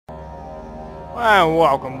And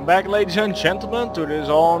welcome back, ladies and gentlemen, to this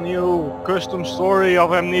all new custom story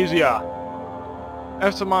of Amnesia.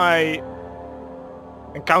 After my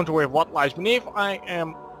encounter with What Lies Beneath, I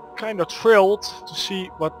am kinda thrilled to see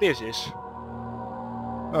what this is.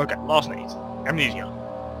 Okay, last night. Amnesia.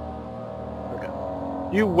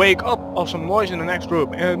 Okay. You wake up of some noise in the next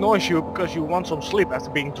room. It annoys you because you want some sleep after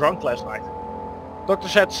being drunk last night. Doctor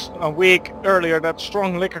said a week earlier that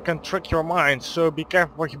strong liquor can trick your mind, so be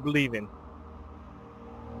careful what you believe in.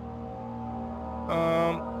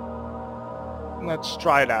 Let's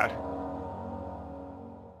try that.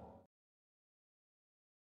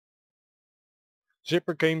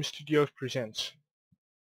 Zipper Game Studios presents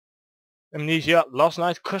Amnesia Last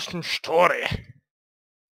Night Custom Story.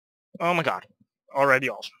 Oh my god, already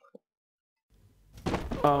awesome.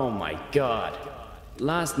 Oh my god.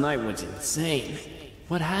 Last night was insane.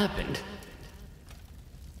 What happened?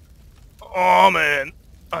 Oh man,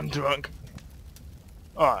 I'm drunk.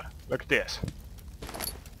 Oh, look at this.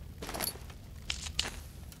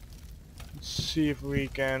 Let's see if we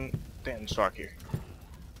can then start here.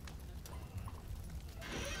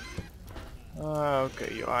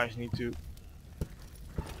 Okay, your eyes need to...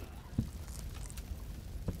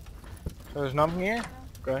 So there's nothing here?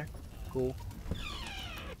 Okay, cool.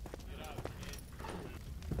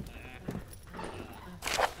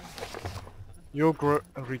 You'll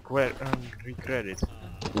regret it.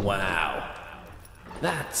 Wow.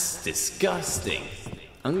 That's disgusting.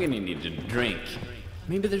 I'm gonna need a drink.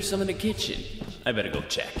 Maybe there's some in the kitchen. I better go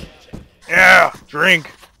check. Yeah,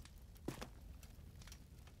 drink!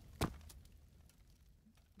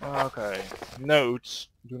 Okay, notes,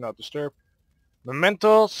 do not disturb.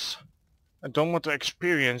 Mementos, I don't want to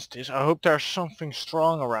experience this. I hope there's something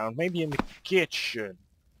strong around, maybe in the kitchen.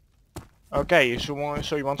 Okay, so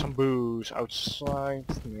you want some booze outside?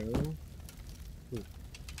 No. Ooh.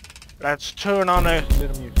 Let's turn on a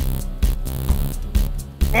little music.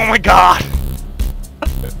 Oh my god!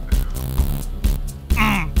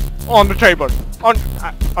 On the table, on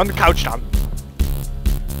the couch down.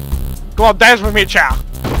 Go on, dance with me, child.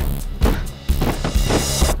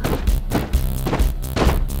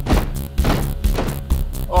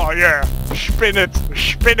 Oh yeah, spin it,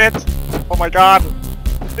 spin it. Oh my god.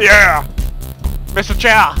 Yeah. Mr.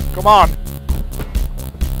 Chair, come on.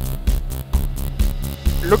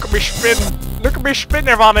 Look at me spin. Look at me spin,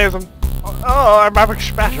 Evanism. Oh, I'm having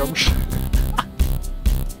spasms.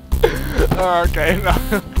 Okay, now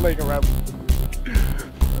I'm playing around with the music.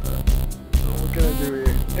 What can I do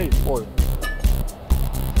here? Hey, boy.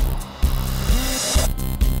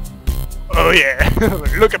 Oh yeah,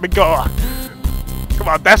 look at me go. Come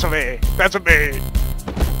on, that's me. That's me.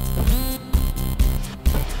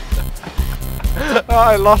 Oh,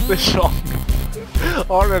 I love this song.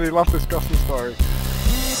 Already love this custom story.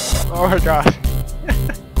 Oh my god.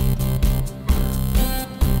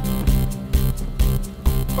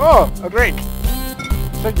 Oh, a drink.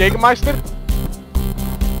 Is that Jägermeister?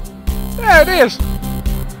 Yeah, it is.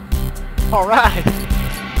 Alright.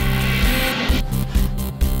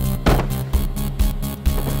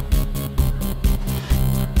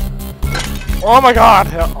 Oh my god,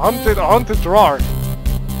 haunted drawer.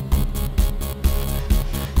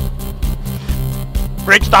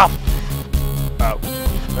 Break stuff! Oh.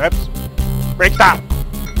 Oops. Break stuff!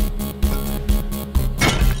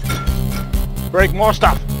 Break more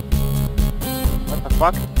stuff! What the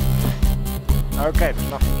fuck? Okay, there's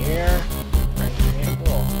nothing here.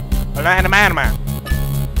 Oh. An man.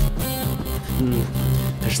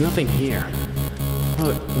 There's nothing here.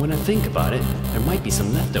 But when I think about it, there might be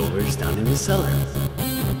some leftovers down in the cellar.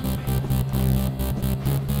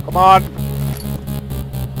 Come on!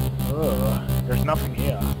 Ugh. There's nothing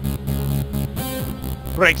here.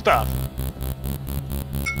 Break stuff.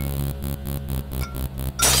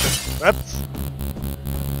 Oops.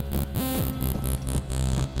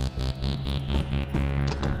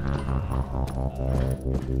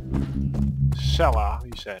 Cellar,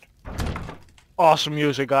 he said. Awesome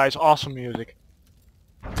music, guys. Awesome music.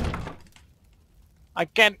 I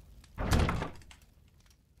can't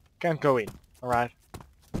go in. Alright.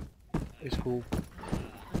 It's cool.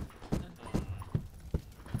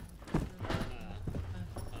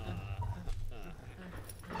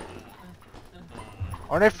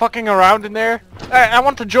 Are they fucking around in there? Hey, I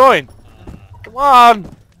want to join! Come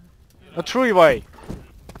on! A three-way!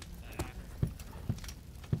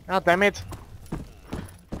 God damn it!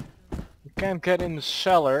 You can't get in the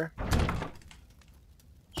cellar.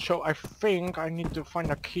 So I think I need to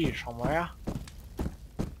find a key somewhere.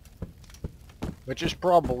 Which is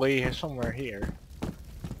probably somewhere here.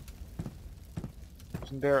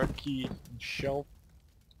 Isn't there a key in the shelf?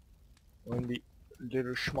 In the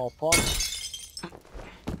little small pot.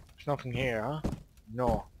 There's nothing here, huh?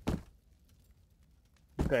 No.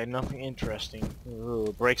 Okay, nothing interesting.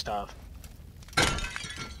 Ooh, break stuff.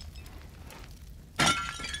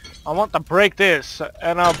 I want to break this,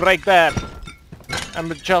 and I'll break that.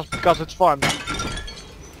 And just because it's fun.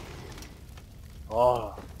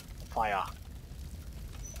 Oh, fire.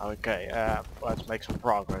 Okay, let's make some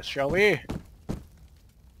progress, shall we?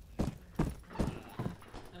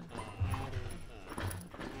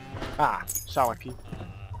 Ah, Salaki.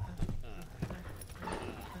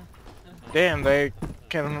 Damn, they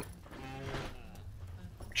can...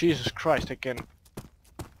 Jesus Christ, they can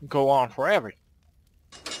go on forever.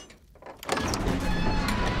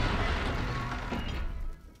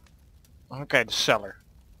 Okay, the cellar.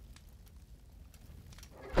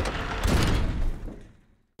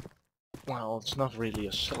 Well, it's not really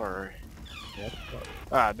a cellar yet, but...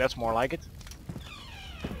 Ah, that's more like it.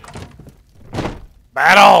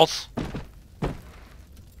 Battles!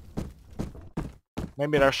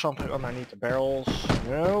 Maybe there's something underneath the barrels.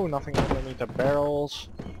 No, nothing underneath the barrels.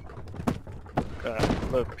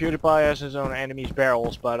 Look, PewDiePie has his own enemies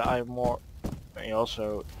barrels, but I'm more... He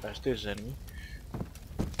also has this enemy.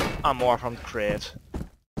 I'm more from the crit.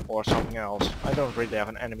 Or something else. I don't really have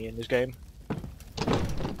an enemy in this game.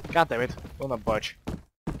 God damn it, will not budge.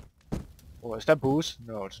 Oh, is that booze?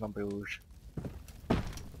 No, it's not booze.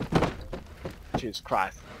 Jesus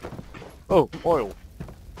Christ. Oh, oil.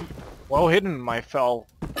 Well hidden, my fellow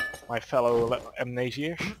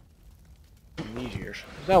Amnesias. Amnesias.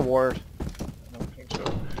 Is that a word? I don't think so.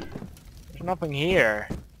 There's nothing here.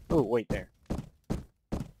 Oh, wait there.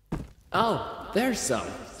 Oh, there's some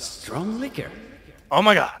strong liquor. Oh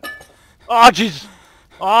my god. Oh Jesus.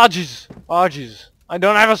 Oh Jesus. Oh Jesus. I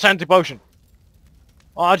don't have a sanity potion.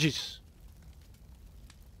 Oh Jesus.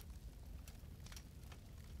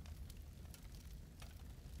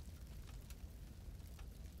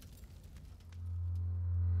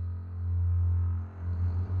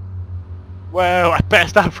 Well, I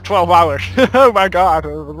passed out for 12 hours. Oh my god,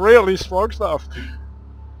 really strong stuff.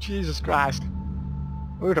 Jesus Christ.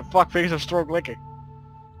 Who the fuck thinks of strong liquor?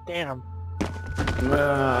 Damn.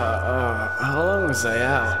 How long was I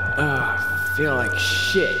out? I feel like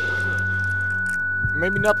shit.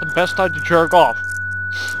 Maybe not the best time to jerk off.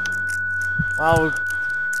 Well,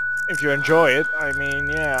 if you enjoy it, I mean,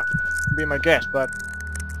 yeah, be my guest, but...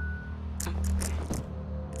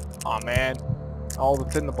 Aw man, all the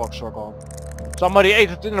tinder boxes are gone. Somebody ate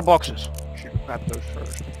the tinder boxes. Should have grabbed those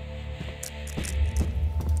first.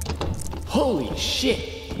 Holy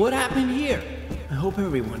shit! What happened here? I hope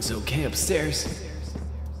everyone's okay upstairs.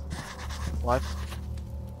 What?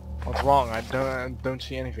 What's wrong? I don't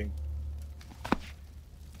see anything.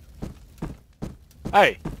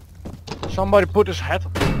 Hey! Somebody put his head...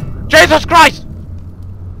 Jesus Christ!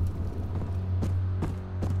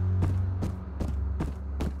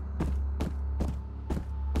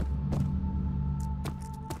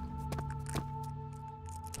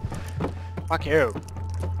 Fuck you.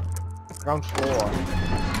 Ground floor.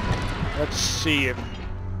 Let's see if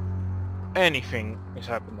anything is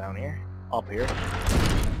happening down here. Up here.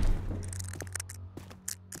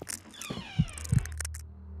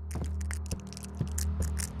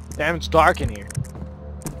 Damn, it's dark in here.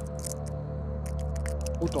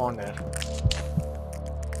 Put on that.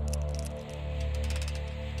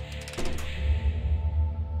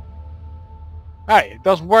 Hey, it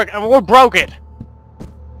doesn't work and we broke it!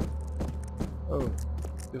 Oh,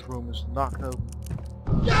 this room is knocked open.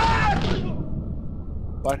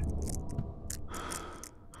 What?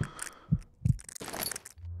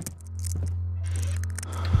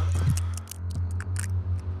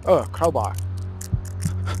 Oh, crowbar.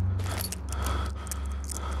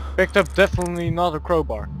 Picked up definitely not a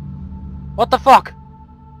crowbar. What the fuck?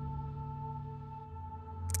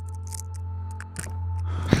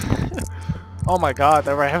 Oh my god,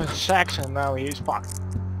 they were having sex and now he's fucked.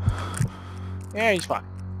 Yeah, he's fucked.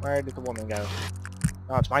 Where did the woman go?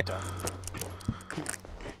 Oh, it's my turn.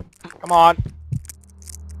 Come on.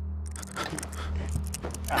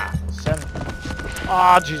 Ah, 7.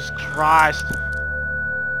 Oh, Jesus Christ.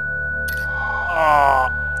 Oh.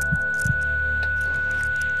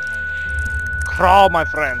 Crawl, my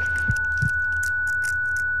friend.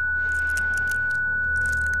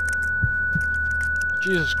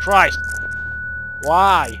 Jesus Christ.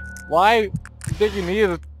 Why? Why did you need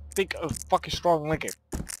to think of fucking strong liquor?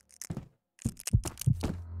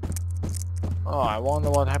 Oh, I wonder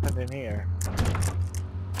what happened in here.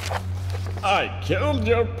 I killed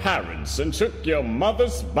your parents and took your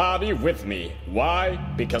mother's body with me. Why?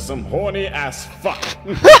 Because I'm horny as fuck.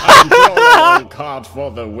 I'm your card for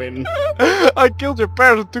the win. I killed your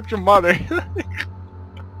parents and took your mother.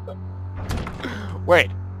 Wait,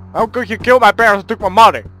 how could you kill my parents and took my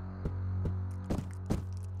mother?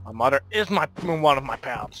 My mother is one of my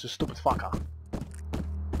parents, you stupid fucker.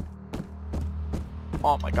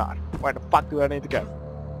 Oh my god, where the fuck do I need to go?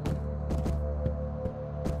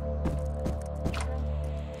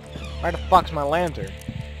 Where the fuck's my lantern?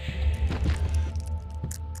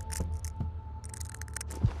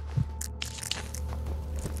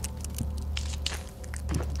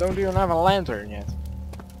 Don't even have a lantern yet.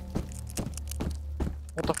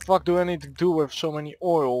 What the fuck do I need to do with so many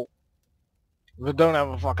oil if I don't have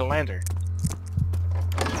a fucking lantern?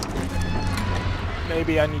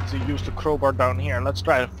 Maybe I need to use the crowbar down here. Let's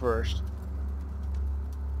try it first.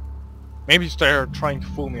 Maybe they're trying to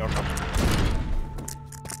fool me or something.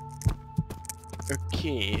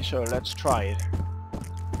 Okay, so let's try it.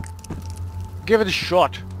 Give it a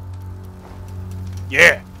shot.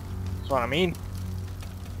 Yeah, that's what I mean.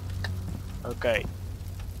 Okay.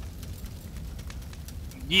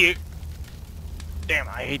 Yeah. Damn,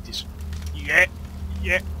 I hate this. Yeah.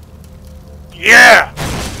 Yeah. Yeah!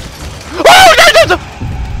 Oh, no!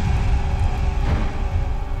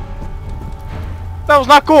 That was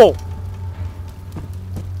not cool!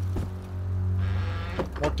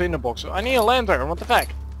 More tinderboxes. I need a lantern, what the fuck?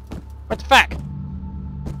 What the fuck?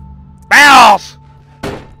 Bells!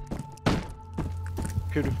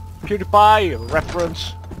 PewDiePie,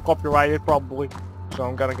 reference, copyrighted probably. So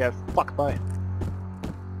I'm gonna get fucked by it.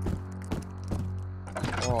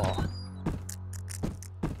 Oh.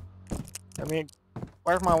 I mean,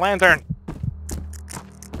 where's my lantern?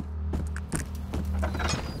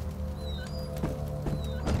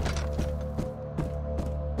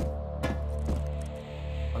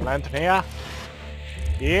 My lantern here?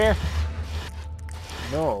 Here?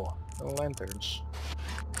 No, no lanterns.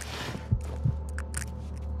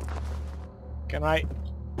 Can I?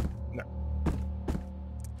 No.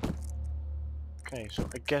 Okay, so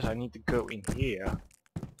I guess I need to go in here.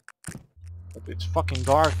 But it's fucking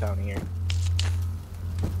dark down here.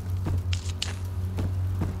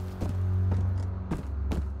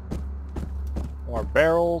 More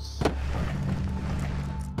barrels.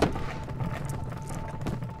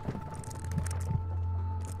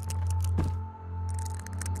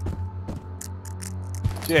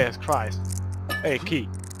 Jesus Christ. Hey, key.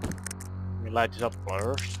 Let me light this up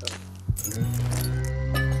first.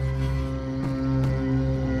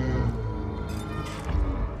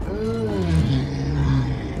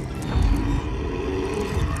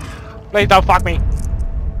 Please don't fuck me.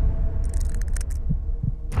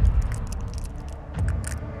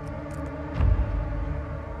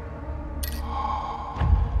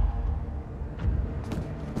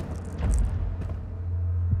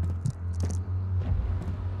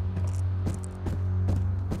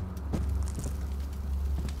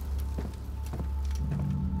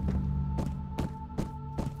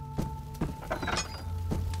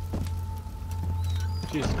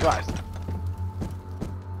 Jesus Christ.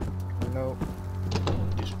 No.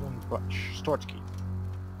 Just one bunch. Storage key.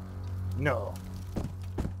 No.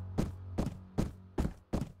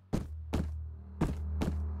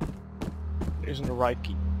 It isn't the right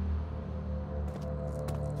key.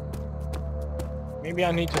 Maybe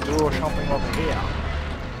I need to do something over here.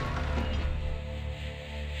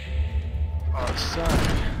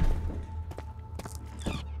 Outside.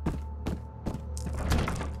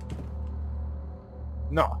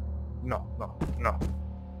 No, no, no, no.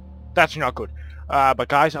 That's not good. But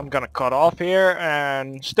guys, I'm gonna cut off here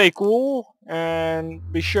and stay cool and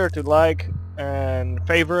be sure to like and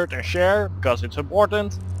favorite and share because it's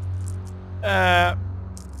important.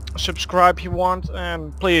 Subscribe if you want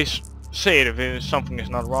and please say it if something is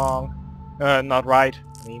not wrong, not right.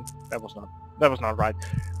 I mean, that was not right.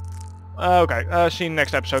 Okay, see you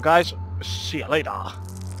next episode, guys. See you later.